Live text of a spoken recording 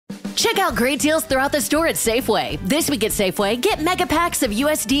Check out great deals throughout the store at Safeway. This week at Safeway, get mega packs of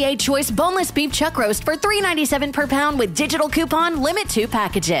USDA Choice boneless beef chuck roast for $3.97 per pound with digital coupon, limit 2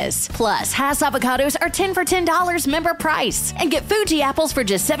 packages. Plus, Hass avocados are 10 for $10 member price. And get Fuji apples for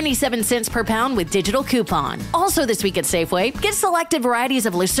just 77 cents per pound with digital coupon. Also this week at Safeway, get selected varieties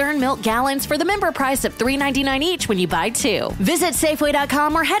of Lucerne milk gallons for the member price of $3.99 each when you buy 2. Visit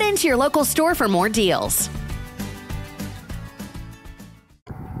Safeway.com or head into your local store for more deals.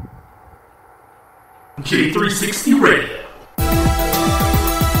 J360 Radio.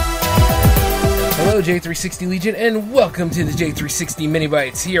 Hello, J360 Legion, and welcome to the J360 Mini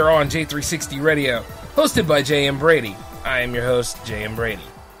Bites here on J360 Radio, hosted by J.M. Brady. I am your host, J.M. Brady.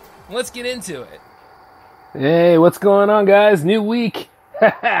 Let's get into it. Hey, what's going on, guys? New week.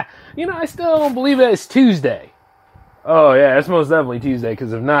 I still don't believe that it's Tuesday. Oh, yeah, it's most definitely Tuesday,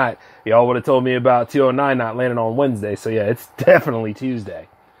 because if not, y'all would have told me about 209 not landing on Wednesday, so yeah, it's definitely Tuesday.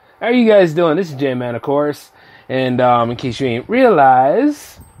 How are you guys doing? This is J-Man, of course, and in case you ain't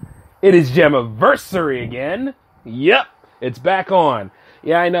realized, it is Jammaversary again. Yep, it's back on.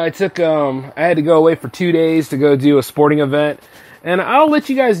 Yeah, I know, I had to go away for 2 days to go do a sporting event, and I'll let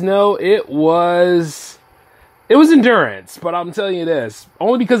you guys know it was endurance, but I'm telling you this,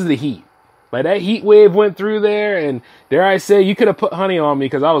 only because of the heat. Like, that heat wave went through there, and dare I say, you could have put honey on me,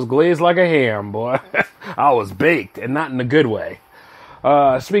 because I was glazed like a ham, boy. I was baked, and not in a good way.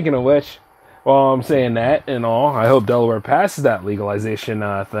 Speaking of which, while I'm saying that and all, I hope Delaware passes that legalization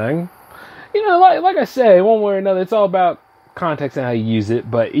thing. Like I say, one way or another, it's all about context and how you use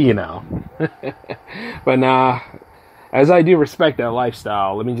it, but But nah, as I do respect that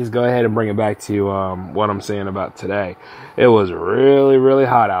lifestyle, let me just go ahead and bring it back to what I'm saying about today. It was really, really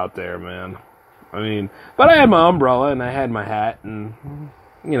hot out there, man. But I had my umbrella and I had my hat and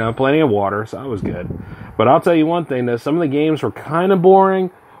plenty of water, so I was good. But I'll tell you one thing, though, some of the games were kind of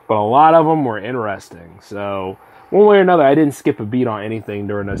boring, but a lot of them were interesting. So, one way or another, I didn't skip a beat on anything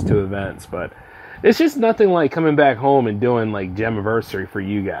during those 2 events, but it's just nothing like coming back home and doing, like, Jammaversary for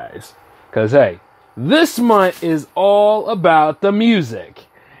you guys. Because, hey, this month is all about the music.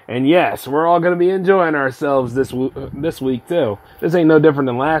 And yes, we're all going to be enjoying ourselves this week, too. This ain't no different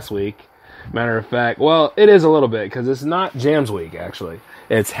than last week. Matter of fact, well, it is a little bit, because it's not Jams Week, actually.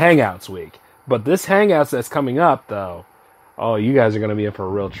 It's Hangouts Week. But this Hangouts that's coming up, though, oh, you guys are going to be in for a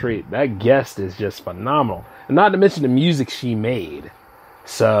real treat. That guest is just phenomenal. And not to mention the music she made.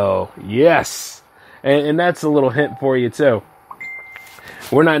 So, yes. And that's a little hint for you, too.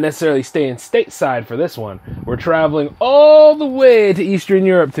 We're not necessarily staying stateside for this one. We're traveling all the way to Eastern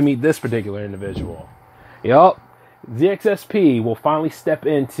Europe to meet this particular individual. Yup. ZXSP will finally step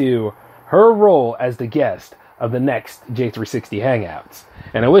into her role as the guest of the next J360 Hangouts.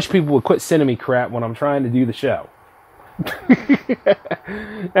 And I wish people would quit sending me crap when I'm trying to do the show.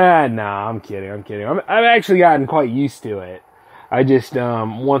 Nah, I'm kidding. I've actually gotten quite used to it. I just,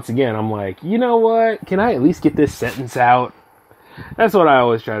 once again, I'm like, you know what? Can I at least get this sentence out? That's what I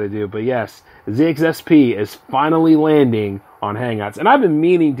always try to do. But yes, ZXSP is finally landing on Hangouts. And I've been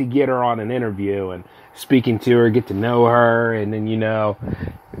meaning to get her on an interview and speaking to her, get to know her, and then,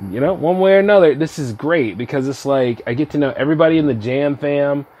 one way or another, this is great because it's like I get to know everybody in the Jam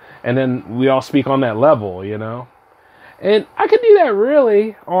fam, and then we all speak on that level, And I could do that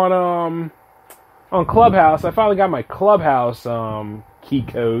really on Clubhouse. I finally got my Clubhouse key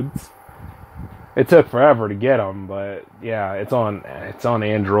codes. It took forever to get them, but yeah, it's on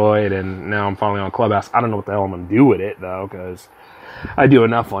Android, and now I'm finally on Clubhouse. I don't know what the hell I'm gonna do with it though, because I do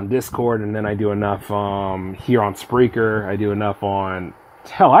enough on Discord, and then I do enough here on Spreaker. I do enough on...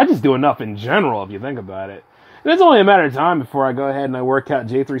 Hell, I just do enough in general, if you think about it. And it's only a matter of time before I go ahead and I work out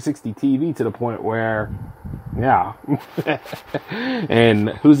J360 TV to the point where... Yeah. And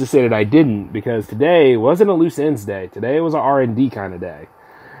who's to say that I didn't? Because today wasn't a loose ends day. Today was an R&D kind of day.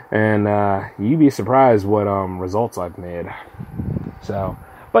 And you'd be surprised what results I've made. So,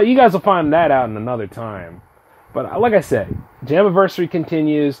 but you guys will find that out in another time. But like I said, Jammaversary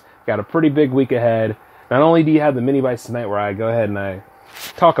continues. Got a pretty big week ahead. Not only do you have the mini bites tonight where I go ahead and I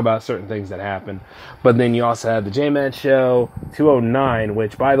talk about certain things that happen, but then you also have the J-Man Show 209,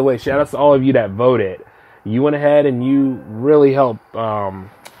 which, by the way, shout out to all of you that voted. You went ahead and you really helped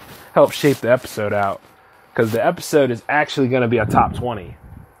shape the episode out, because the episode is actually going to be a top 20.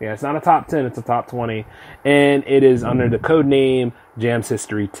 Yeah, it's not a top 10, it's a top 20, and it is under the code name Jams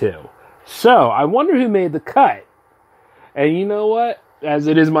History 2. So, I wonder who made the cut. And you know what? As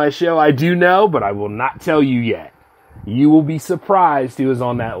it is my show, I do know, but I will not tell you yet. You will be surprised who is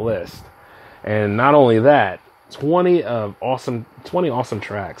on that list. And not only that, 20 awesome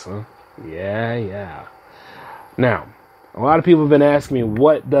tracks, huh? Yeah. Now, A lot of people have been asking me,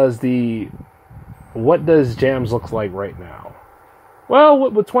 what does Jams look like right now?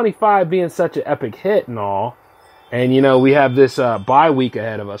 Well, with 25 being such an epic hit and all, and, you know, we have this bye week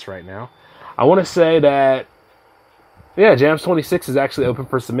ahead of us right now, I want to say that, yeah, Jams 26 is actually open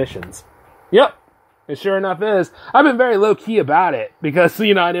for submissions. Yep. It sure enough is. I've been very low-key about it because,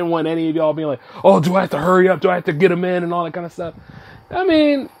 you know, I didn't want any of y'all being like, oh, do I have to hurry up? Do I have to get them in and all that kind of stuff? I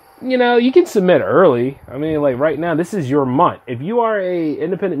mean, you know, you can submit early. I mean, like right now, this is your month. If you are a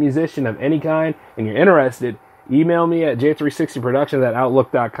independent musician of any kind and you're interested, email me at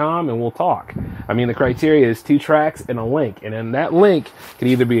j360productions@outlook.com and we'll talk. I mean, the criteria is 2 tracks and a link. And then that link could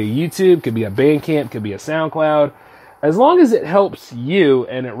either be a YouTube, could be a Bandcamp, could be a SoundCloud. As long as it helps you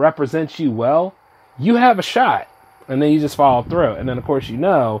and it represents you well, you have a shot. And then you just follow through. And then, of course, you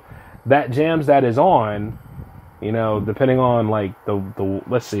know, that Jams that is on, you know, depending on, like,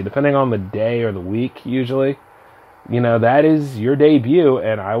 depending on the day or the week, usually, you know, that is your debut,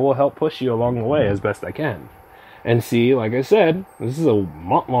 and I will help push you along the way as best I can. And see, like I said, this is a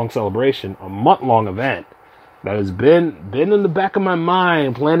month-long celebration, a month-long event that has been in the back of my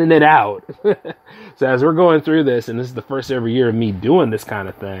mind, planning it out. So as we're going through this, and this is the first ever year of me doing this kind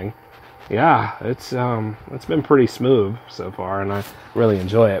of thing, yeah, it's been pretty smooth so far, and I really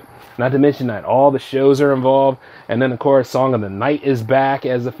enjoy it. Not to mention that all the shows are involved, and then of course Song of the Night is back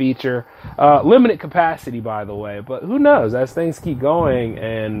as a feature. Limited capacity, by the way, but who knows? As things keep going,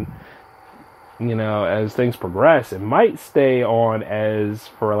 and you know, as things progress, it might stay on as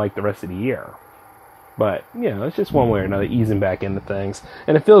for like the rest of the year. But you know, it's just one way or another easing back into things,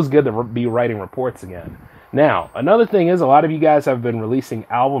 and it feels good to be writing reports again. Now, another thing is, a lot of you guys have been releasing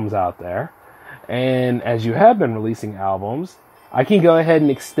albums out there, and as you have been releasing albums, I can go ahead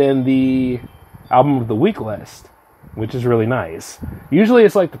and extend the album of the week list, which is really nice. Usually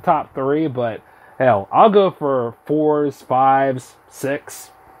it's like the top 3, but hell, I'll go for 4s, 5s,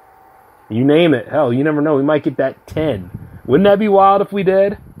 6. You name it. Hell, you never know. We might get that 10. Wouldn't that be wild if we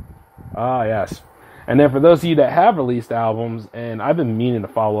did? Ah, yes. And then for those of you that have released albums, and I've been meaning to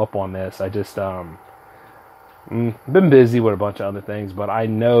follow up on this, I just been busy with a bunch of other things, but I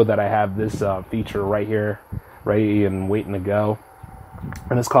know that I have this feature right here, ready and waiting to go,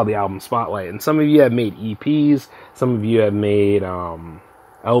 and it's called the Album Spotlight. And some of you have made EPs, some of you have made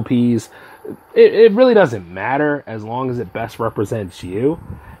LPs. It really doesn't matter as long as it best represents you.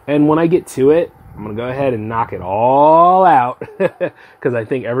 And when I get to it, I'm going to go ahead and knock it all out because I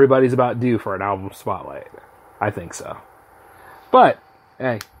think everybody's about due for an album spotlight. I think so. But,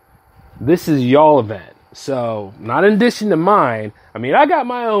 hey, this is y'all event. So, not in addition to mine, I mean, I got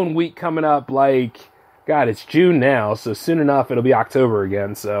my own week coming up, like, God, it's June now, so soon enough it'll be October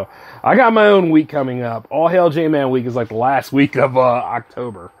again. So, I got my own week coming up. All Hail J-Man Week is like the last week of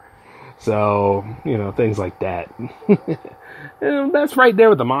October. So, you know, things like that. And that's right there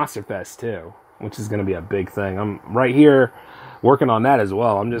with the Monster Fest, too, which is going to be a big thing. I'm right here working on that as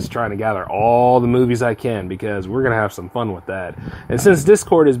well. I'm just trying to gather all the movies I can because we're going to have some fun with that. And since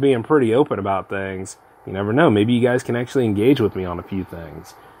Discord is being pretty open about things, you never know. Maybe you guys can actually engage with me on a few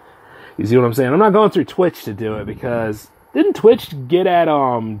things. You see what I'm saying? I'm not going through Twitch to do it because didn't Twitch get at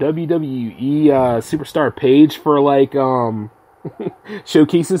WWE Superstar Paige for like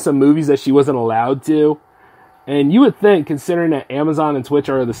showcasing some movies that she wasn't allowed to? And you would think, considering that Amazon and Twitch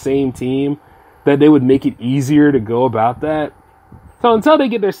are the same team, that they would make it easier to go about that. So until they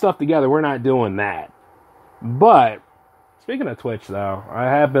get their stuff together, we're not doing that. But speaking of Twitch, though, I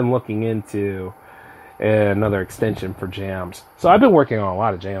have been looking into another extension for Jams. So I've been working on a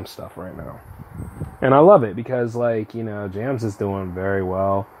lot of Jams stuff right now. And I love it because, like, you know, Jams is doing very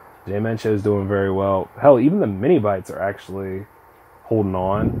well. J-Man Show is doing very well. Hell, even the mini bites are actually holding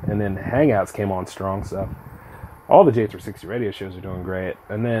on. And then Hangouts came on strong, so all the J360 radio shows are doing great.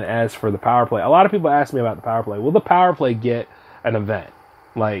 And then as for the Power Play, a lot of people ask me about the Power Play. Will the Power Play get an event,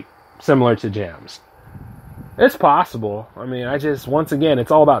 like, similar to Jams? It's possible. I mean, once again,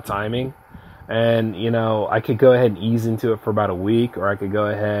 it's all about timing. And, you know, I could go ahead and ease into it for about a week, or I could go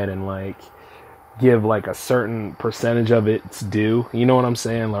ahead and, like, give, like, a certain percentage of its due. You know what I'm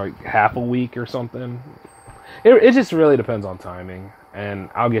saying? Like, half a week or something. It just really depends on timing. And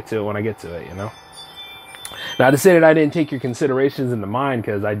I'll get to it when I get to it, you know? Now, to say that I didn't take your considerations into mind,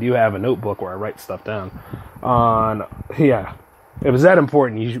 because I do have a notebook where I write stuff down. Yeah, if it's that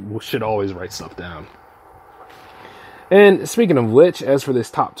important, you should always write stuff down. And speaking of which, as for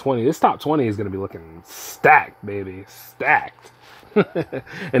this top 20 is going to be looking stacked, baby. Stacked.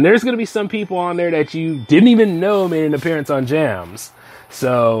 And there's going to be some people on there that you didn't even know made an appearance on Jams.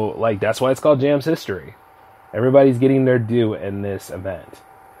 So, like, that's why it's called Jams History. Everybody's getting their due in this event.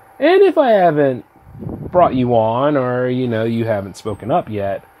 And if I haven't brought you on, or, you haven't spoken up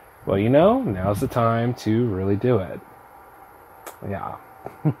yet, well, now's the time to really do it. Yeah.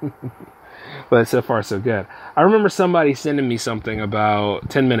 But so far, so good. I remember somebody sending me something about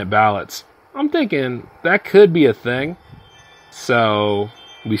 10-minute ballots. I'm thinking that could be a thing. So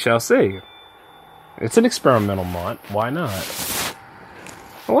we shall see. It's an experimental month. Why not?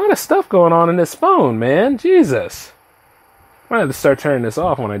 A lot of stuff going on in this phone, man. Jesus. I might have to start turning this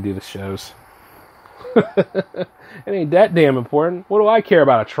off when I do the shows. It ain't that damn important. What do I care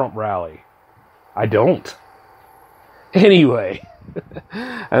about a Trump rally? I don't. Anyway.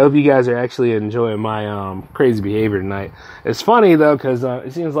 I hope you guys are actually enjoying my crazy behavior tonight. It's funny, though, because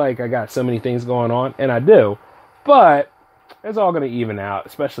it seems like I got so many things going on, and I do. But it's all going to even out,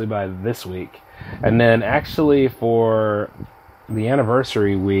 especially by this week. And then actually for the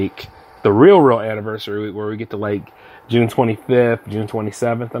anniversary week, the real anniversary week, where we get to like June 25th, June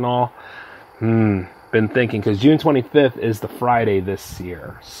 27th and all. Been thinking, because June 25th is the Friday this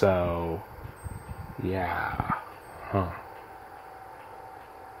year. So, yeah.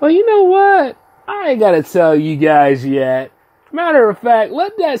 Well, you know what? I ain't got to tell you guys yet. Matter of fact,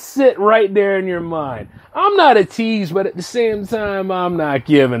 let that sit right there in your mind. I'm not a tease, but at the same time, I'm not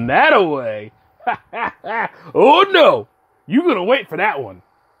giving that away. Oh, no. You're going to wait for that one.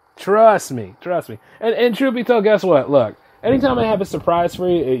 Trust me. And truth be told, guess what? Look, anytime I have a surprise for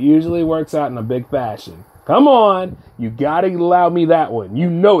you, it usually works out in a big fashion. Come on. You got to allow me that one. You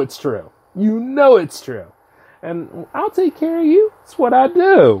know it's true. And I'll take care of you. It's what I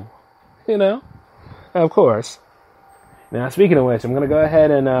do. Of course. Now, speaking of which, I'm going to go ahead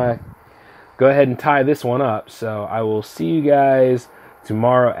and tie this one up. So I will see you guys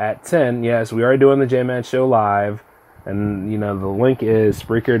tomorrow at 10. Yes, we are doing the J-Man Show live. And, the link is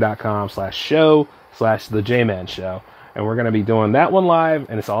Spreaker.com/show/the J-Man Show. And we're going to be doing that one live.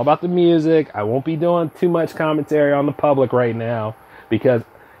 And it's all about the music. I won't be doing too much commentary on the public right now. Because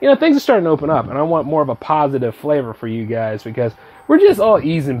things are starting to open up, and I want more of a positive flavor for you guys, because we're just all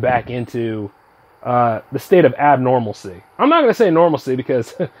easing back into the state of abnormalcy. I'm not going to say normalcy,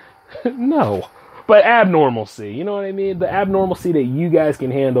 because, no, but abnormalcy. You know what I mean? The abnormalcy that you guys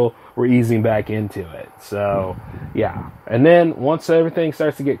can handle, we're easing back into it. So, yeah. And then, once everything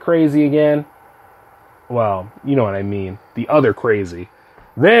starts to get crazy again, well, you know what I mean, the other crazy,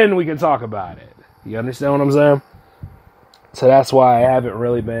 then we can talk about it. You understand what I'm saying? So that's why I haven't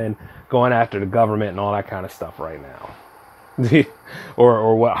really been going after the government and all that kind of stuff right now.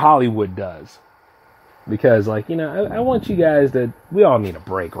 or what Hollywood does. Because, I want you guys we all need a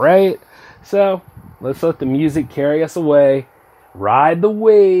break, right? So, let's let the music carry us away, ride the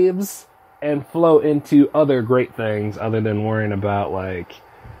waves, and flow into other great things other than worrying about,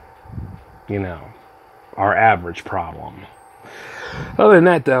 our average problem. Other than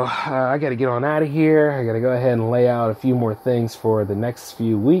that, though, I got to get on out of here. I got to go ahead and lay out a few more things for the next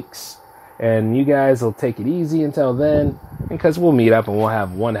few weeks. And you guys will take it easy until then, because we'll meet up and we'll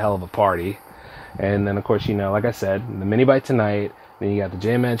have one hell of a party. And then, of course, like I said, the mini bite tonight. Then you got the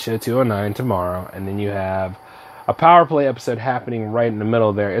J-Man Show 209 tomorrow. And then you have a Power Play episode happening right in the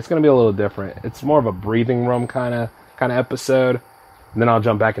middle there. It's going to be a little different. It's more of a breathing room kind of episode. And then I'll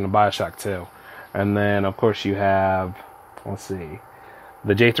jump back into Bioshock 2. And then, of course, you have... Let's see.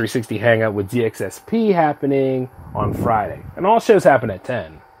 The J360 Hangout with DXSP happening on Friday. And all shows happen at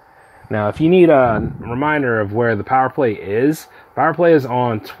 10. Now, if you need a reminder of where the Power Play is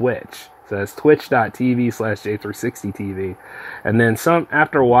on Twitch. So that's twitch.tv/J360TV. And then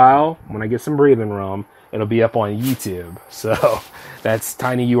after a while, when I get some breathing room, it'll be up on YouTube. So that's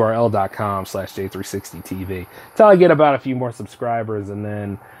tinyurl.com/J360TV. Until I get about a few more subscribers, and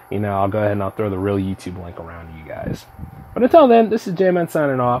then, I'll go ahead and I'll throw the real YouTube link around to you guys. But until then, this is J-Man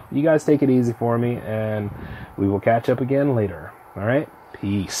signing off. You guys take it easy for me, and we will catch up again later. All right?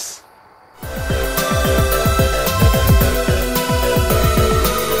 Peace.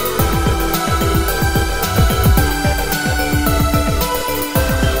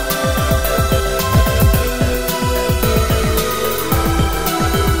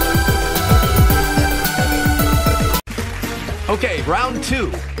 Okay, round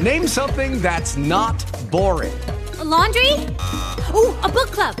two. Name something that's not boring. A laundry? Ooh, a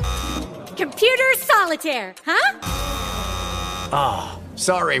book club. Computer solitaire, huh? Ah,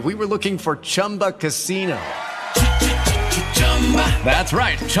 sorry, we were looking for Chumba Casino. That's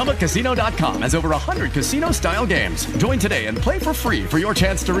right, ChumbaCasino.com has over 100 casino-style games. Join today and play for free for your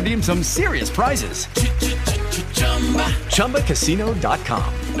chance to redeem some serious prizes.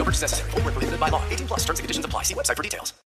 ChumbaCasino.com. No purchase necessary. Void where prohibited by law. 18+ terms and conditions apply. See website for details.